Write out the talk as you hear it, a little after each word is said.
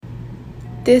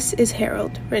This is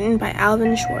Harold, written by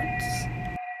Alvin Schwartz.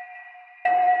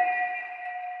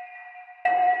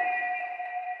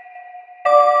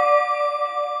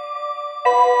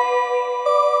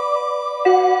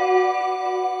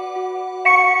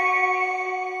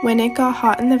 When it got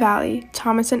hot in the valley,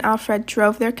 Thomas and Alfred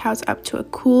drove their cows up to a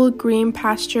cool, green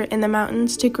pasture in the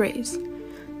mountains to graze.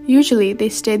 Usually, they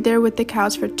stayed there with the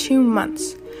cows for 2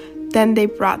 months. Then they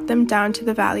brought them down to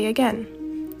the valley again.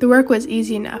 The work was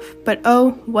easy enough, but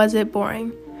oh, was it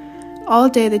boring. All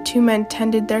day the 2 men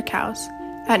tended their cows.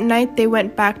 At night, they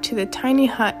went back to the tiny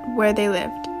hut where they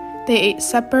lived. They ate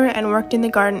supper and worked in the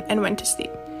garden and went to sleep.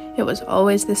 It was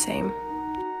always the same.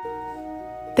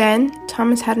 Then,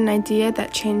 Thomas had an idea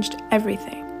that changed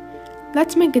everything.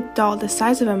 "Let's make a doll the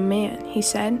size of a man," he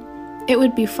said. "It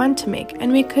would be fun to make,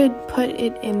 and we could put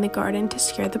it in the garden to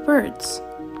scare the birds."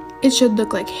 "It should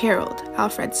look like Harold,"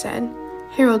 Alfred said.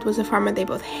 Harold was a farmer they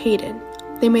both hated.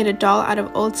 They made a doll out of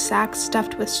old sacks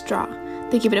stuffed with straw.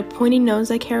 They gave it a pointy nose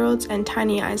like Harold's and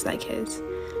tiny eyes like his.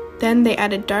 Then they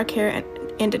added dark hair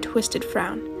and a twisted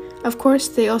frown. Of course,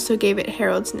 they also gave it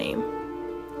Harold's name.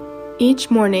 Each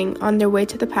morning, on their way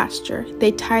to the pasture,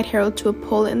 they tied Harold to a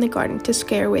pole in the garden to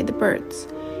scare away the birds.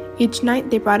 Each night,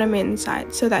 they brought him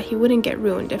inside so that he wouldn't get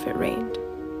ruined if it rained.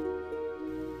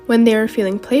 When they were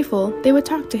feeling playful, they would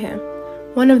talk to him.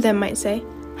 One of them might say,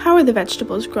 "How are the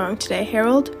vegetables growing today,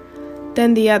 Harold?"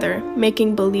 Then the other,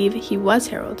 making believe he was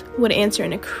Harold, would answer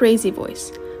in a crazy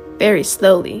voice. Very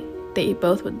slowly, they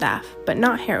both would laugh, but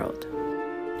not Harold.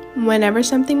 Whenever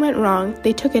something went wrong,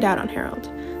 they took it out on Harold.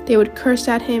 They would curse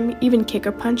at him, even kick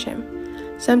or punch him.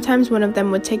 Sometimes one of them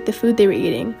would take the food they were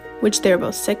eating, which they were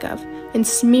both sick of, and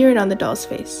smear it on the doll's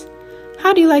face.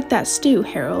 "How do you like that stew,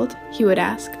 Harold?" he would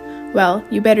ask. "Well,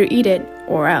 you better eat it,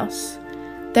 or else."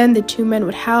 Then the 2 men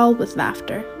would howl with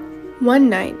laughter. One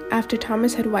night, after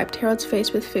Thomas had wiped Harold's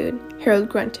face with food, Harold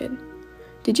grunted.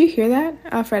 "Did you hear that?"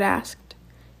 Alfred asked.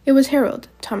 "It was Harold,"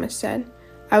 Thomas said.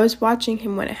 "I was watching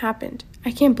him when it happened.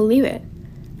 I can't believe it."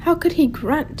 "How could he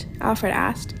grunt?" Alfred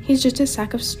asked. "He's just a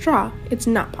sack of straw. It's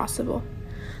not possible."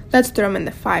 "Let's throw him in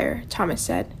the fire," Thomas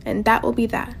said, "and that will be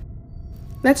that."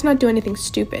 "Let's not do anything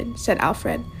stupid," said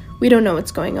Alfred. "We don't know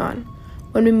what's going on.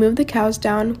 When we move the cows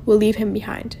down, we'll leave him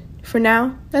behind. For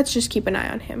now, let's just keep an eye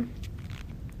on him."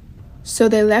 So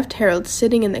they left Harold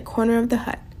sitting in the corner of the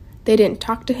hut. They didn't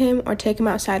talk to him or take him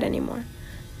outside anymore.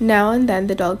 Now and then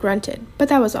the doll grunted, but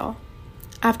that was all.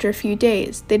 After a few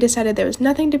days, they decided there was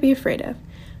nothing to be afraid of.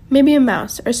 Maybe a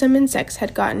mouse or some insects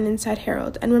had gotten inside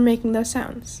Harold and were making those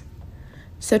sounds.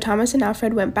 So Thomas and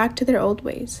Alfred went back to their old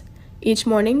ways. Each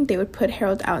morning, they would put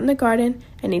Harold out in the garden,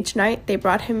 and each night they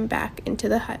brought him back into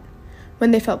the hut.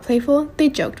 When they felt playful, they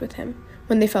joked with him.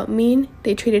 When they felt mean,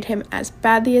 they treated him as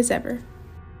badly as ever.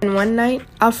 And one night,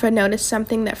 Alfred noticed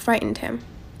something that frightened him.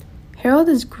 "Harold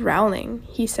is growling,"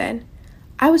 he said.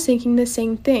 "I was thinking the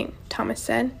same thing," Thomas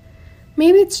said.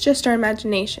 "Maybe it's just our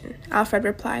imagination," Alfred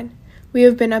replied. "We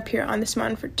have been up here on this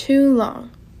mountain for too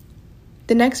long."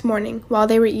 The next morning, while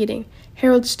they were eating,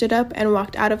 Harold stood up and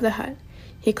walked out of the hut.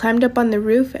 He climbed up on the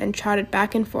roof and trotted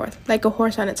back and forth, like a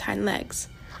horse on its hind legs.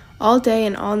 All day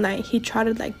and all night he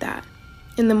trotted like that.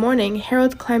 In the morning,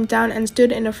 Harold climbed down and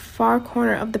stood in a far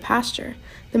corner of the pasture.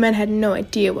 The men had no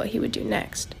idea what he would do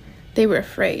next. They were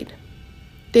afraid.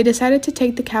 They decided to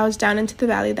take the cows down into the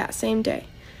valley that same day.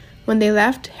 When they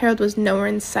left, Harold was nowhere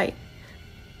in sight.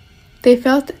 They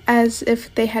felt as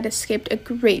if they had escaped a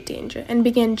great danger and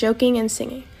began joking and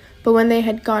singing. But when they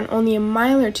had gone only a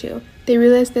mile or 2, they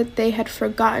realized that they had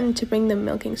forgotten to bring the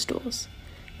milking stools.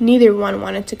 Neither one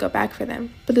wanted to go back for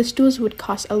them, but the stools would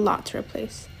cost a lot to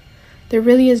replace. "There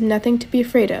really is nothing to be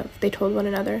afraid of," they told one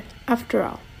another. "After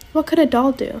all, what could a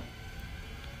doll do?"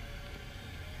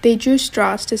 They drew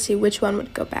straws to see which one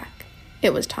would go back.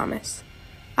 It was Thomas.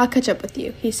 "I'll catch up with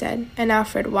you," he said, and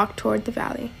Alfred walked toward the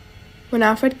valley. When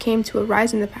Alfred came to a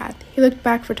rise in the path, he looked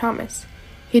back for Thomas.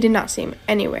 He did not see him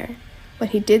anywhere, but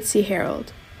he did see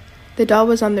Harold. The doll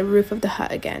was on the roof of the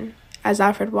hut again. As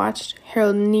Alfred watched,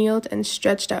 Harold kneeled and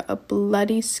stretched out a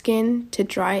bloody skin to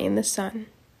dry in the sun.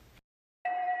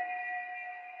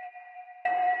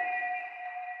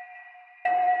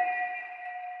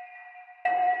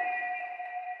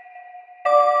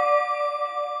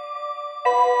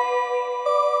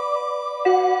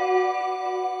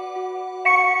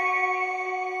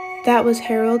 That was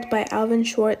Harold by Alvin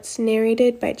Schwartz,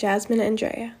 narrated by Jasmine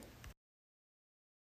Andrea.